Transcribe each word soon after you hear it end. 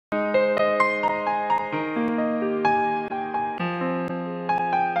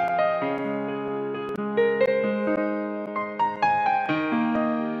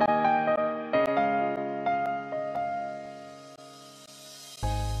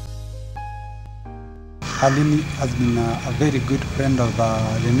ALIN has been a very good friend of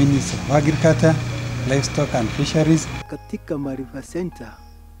the Ministry of Agriculture, Livestock and Fisheries. Katika Maarifa Centre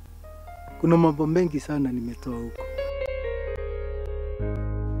kuna mambo mengi sana nimetoa huko.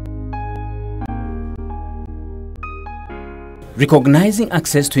 Recognizing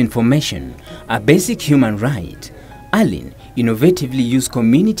access to information, a basic human right, ALIN innovatively use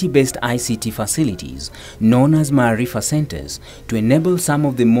community-based ICT facilities known as Maarifa Centres to enable some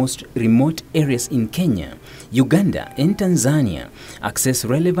of the most remote areas in Kenya, Uganda and Tanzania access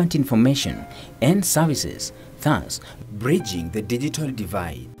relevant information and services, thus bridging the digital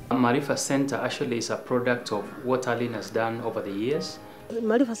divide. Maarifa Centre actually is a product of what ALIN has done over the years.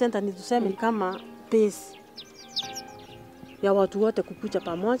 Maarifa Centre ni tuseme kama base ya watu wote kukuja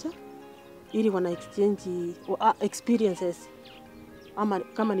pamoja ili wana exchange experiences ama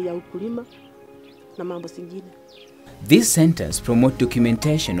kama ni ya ukulima na mambo zingine. These centers promote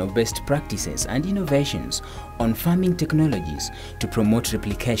documentation of best practices and innovations on farming technologies to promote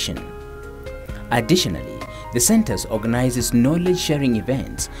replication. Additionally, the centers organizes knowledge-sharing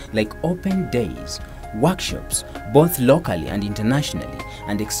events like open days, workshops, both locally and internationally,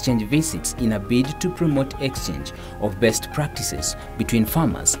 and exchange visits in a bid to promote exchange of best practices between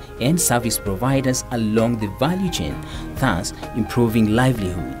farmers and service providers along the value chain, thus improving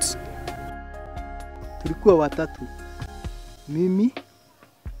livelihoods. Tulikuwa watatu, mimi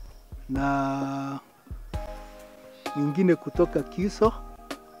na mwingine kutoka Kiso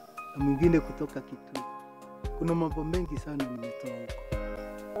na mwingine kutoka Kitui. Kuna mambo mengi sana nimetoa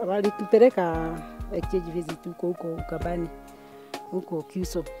huko. Walitupeleka exchange visit huko Ukabani, huko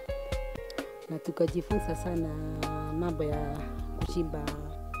Kiso, na tukajifunza sana mambo ya kuchimba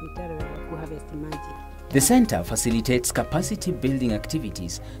mitaro ya kuharvest maji. The center facilitates capacity building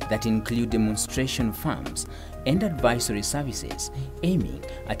activities that include demonstration farms and advisory services aiming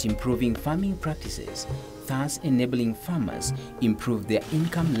at improving farming practices, thus enabling farmers improve their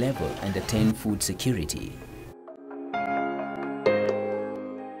income level and attain food security.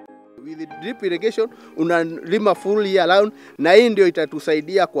 With drip irrigation unalima full year round, na hii ndio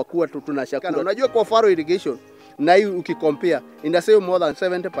itatusaidia kwa kuwa tunashakana. Unajua kwa faro irrigation na hii ukikompare ina save more than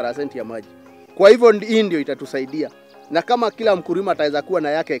 70% ya maji. Kwa hivyo hii ndio itatusaidia. Na kama kila mkulima ataweza kuwa na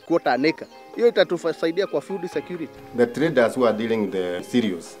yake quota acre, hiyo itatusaidia kwa food security. The traders who are dealing with the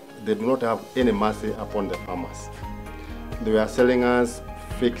cereals, they do not have any mercy upon the farmers. They were selling us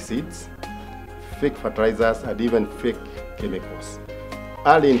fake seeds, fake fertilizers and even fake chemicals.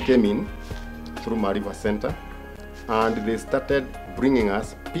 ALIN came in through Maarifa Centre and they started bringing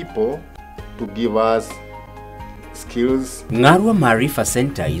us people to give us skills. Ngarwa Maarifa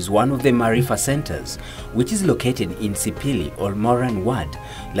Centre is one of the Maarifa Centres, which is located in Sipili or Moran Ward,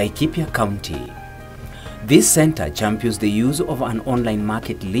 Laikipia County. This center champions the use of an online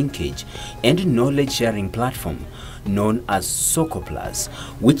market linkage and knowledge-sharing platform known as Soko Plus,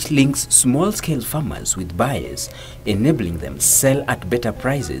 which links small-scale farmers with buyers, enabling them sell at better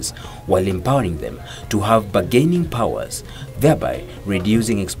prices while empowering them to have bargaining powers, thereby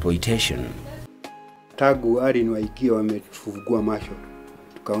reducing exploitation. Tagu ALIN waikia wametufungua macho,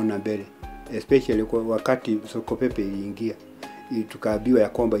 tukaona mbele, especially kwa wakati soko pepe iliingia, tukaambiwa ya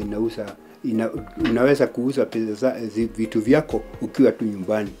kwamba unaweza kuuza pesa vitu vyako ukiwa tu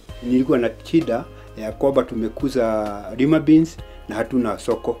nyumbani. Nilikuwa na shida ya kwamba tumekuza lima beans na hatuna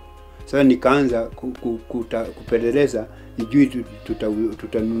soko. Sasa nikaanza kupeleleza nijui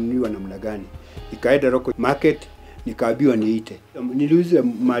tutanunuliwa namna gani. Nikaenda local market, nikaambiwa niite. Niliuza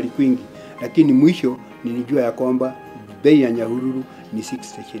mali kwingi, lakini mwisho nilijua ya kwamba bei ya nyahururu ni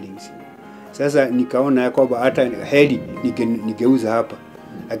 60 shillings. Sasa nikaona ya kwamba hata heri nigeuza hapa.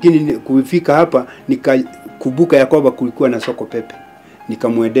 Lakini kufika hapa nikakumbuka ya kwamba kulikuwa na soko pepe.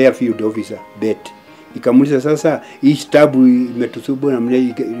 Nikamwendea field officer bet. Nikamuuliza sasa hii tabu imetusumbua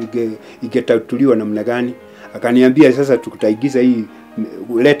namna ingetatuliwa namna gani? Akaniambia sasa tutaigiza hii,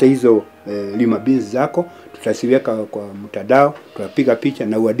 leta hizo lima beans zako, tutasiweka kwa mtandao, tutapiga picha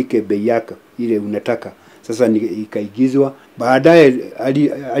na uandike bei yako ile unataka. Sasa ikaigizwa. Baadaye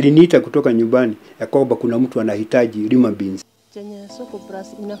aliniita kutoka nyumbani ya kwamba kuna mtu anahitaji lima beans. Chenye Soko Plus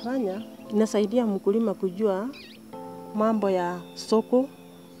inafanya, inasaidia mkulima kujua mambo ya soko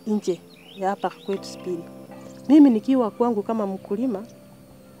nje ya hapa kwetu Sipili. Mimi nikiwa kwangu kama mkulima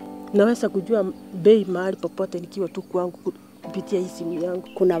naweza kujua bei mahali popote nikiwa tu kwangu kupitia hii simu yangu.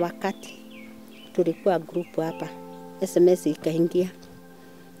 Kuna wakati tulikuwa group hapa, SMS ikaingia,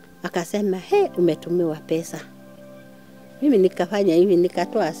 akasema umetumiwa pesa. Mimi nikafanya hivi,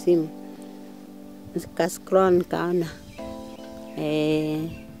 nikatoa simu, nikascroll, nikaona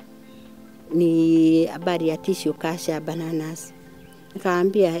ni habari ya tissue kasha bananas.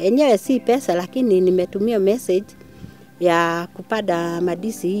 Nikaambia enyewe si pesa, lakini nimetumia message ya kupanda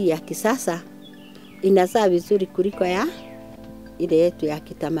madisi hii ya kisasa inazaa vizuri kuliko ya ile yetu ya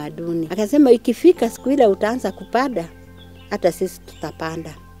kitamaduni. Akasema ikifika siku ile utaanza kupanda, hata sisi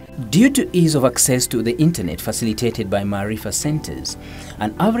tutapanda. Due to ease of access to the internet facilitated by Maarifa Centres,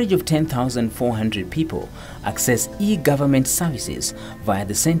 an average of 10,400 people access e-government services via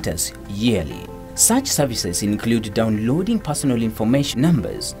the centres yearly. Such services include downloading personal information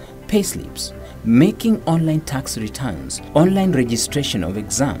numbers, payslips, making online tax returns, online registration of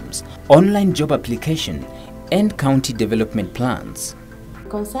exams, online job application, and county development plans.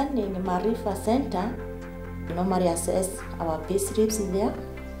 Concerning Maarifa Centre, we normally access our payslips there.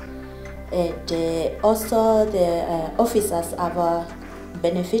 And also the officers have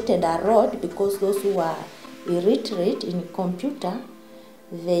benefited a lot because those who are illiterate in computer,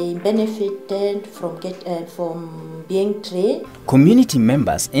 they benefited from being trained. Community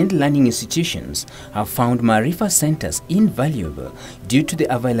members and learning institutions have found Maarifa Centres invaluable due to the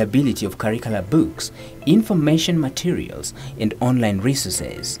availability of curricular books, information materials, and online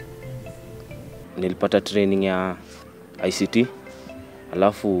resources. Nilipata training ya ICT,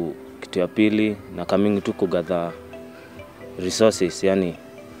 alafu kitu ya pili na coming to kugather resources, yani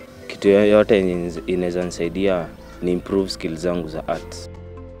kitu yote inaweza nisaidia ni improve skills zangu za arts.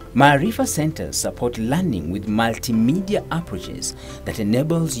 Maarifa Centres support learning with multimedia approaches that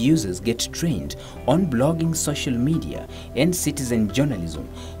enables users get trained on blogging, social media, and citizen journalism,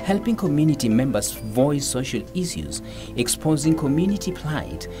 helping community members voice social issues, exposing community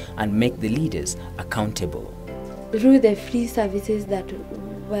plight, and make the leaders accountable. Through the free services that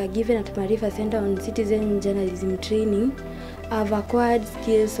were given at Maarifa Centre on citizen journalism training, I've acquired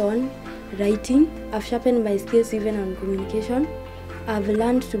skills on writing, I've sharpened my skills even on communication, I've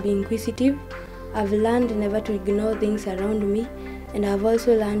learned to be inquisitive, I've learned never to ignore things around me, and I've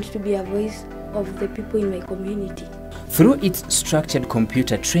also learned to be a voice of the people in my community. Through its structured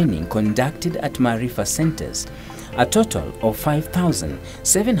computer training conducted at Maarifa Centres, a total of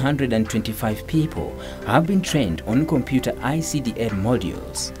 5,725 people have been trained on computer ICDL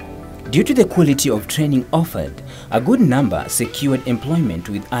modules. Due to the quality of training offered, a good number secured employment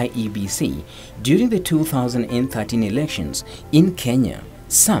with IEBC during the 2013 elections in Kenya.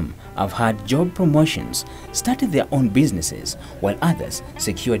 Some have had job promotions, started their own businesses, while others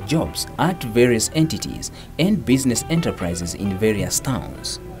secured jobs at various entities and business enterprises in various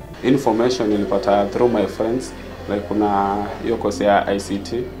towns. Information nilipata through my friends, like kuna hiyo course ya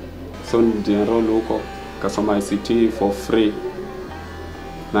ICT, so nilienroll huko kasoma ICT for free,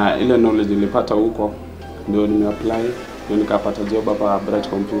 na ile knowledge nilipata huko ndio nimeapply, ndio nikapata job hapa Bright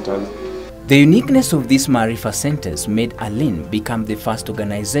Computers. The uniqueness of these Maarifa Centres made ALIN become the first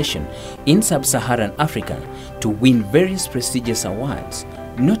organization in sub-Saharan Africa to win various prestigious awards,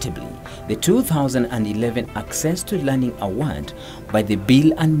 notably the 2011 Access to Learning Award by the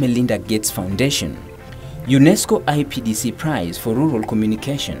Bill and Melinda Gates Foundation, UNESCO IPDC Prize for Rural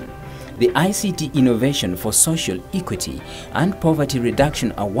Communication, the ICT Innovation for Social Equity and Poverty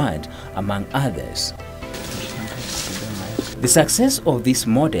Reduction Award, among others. The success of this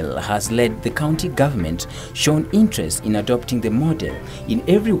model has led the county government shown interest in adopting the model in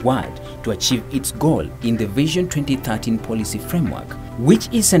every ward to achieve its goal in the Vision 2013 policy framework, which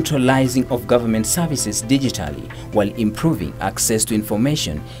is centralizing of government services digitally while improving access to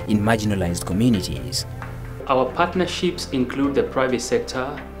information in marginalized communities. Our partnerships include the private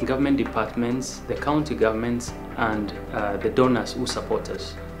sector, government departments, the county governments, and the donors who support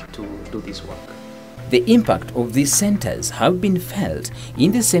us to do this work. The impact of these centers have been felt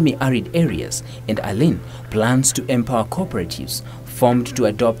in the semi-arid areas, and ALIN plans to empower cooperatives formed to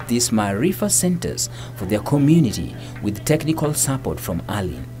adopt these Maarifa Centers for their community with technical support from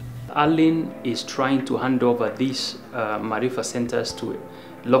ALIN. ALIN is trying to hand over these Maarifa Centers to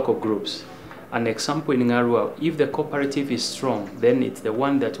local groups. An example in Ngarua, if the cooperative is strong, then it's the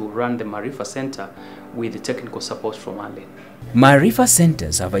one that will run the Maarifa Centre with the technical support from ALIN. Maarifa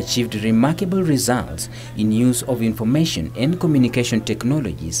Centres have achieved remarkable results in use of information and communication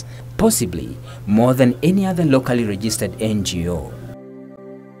technologies, possibly more than any other locally registered NGO.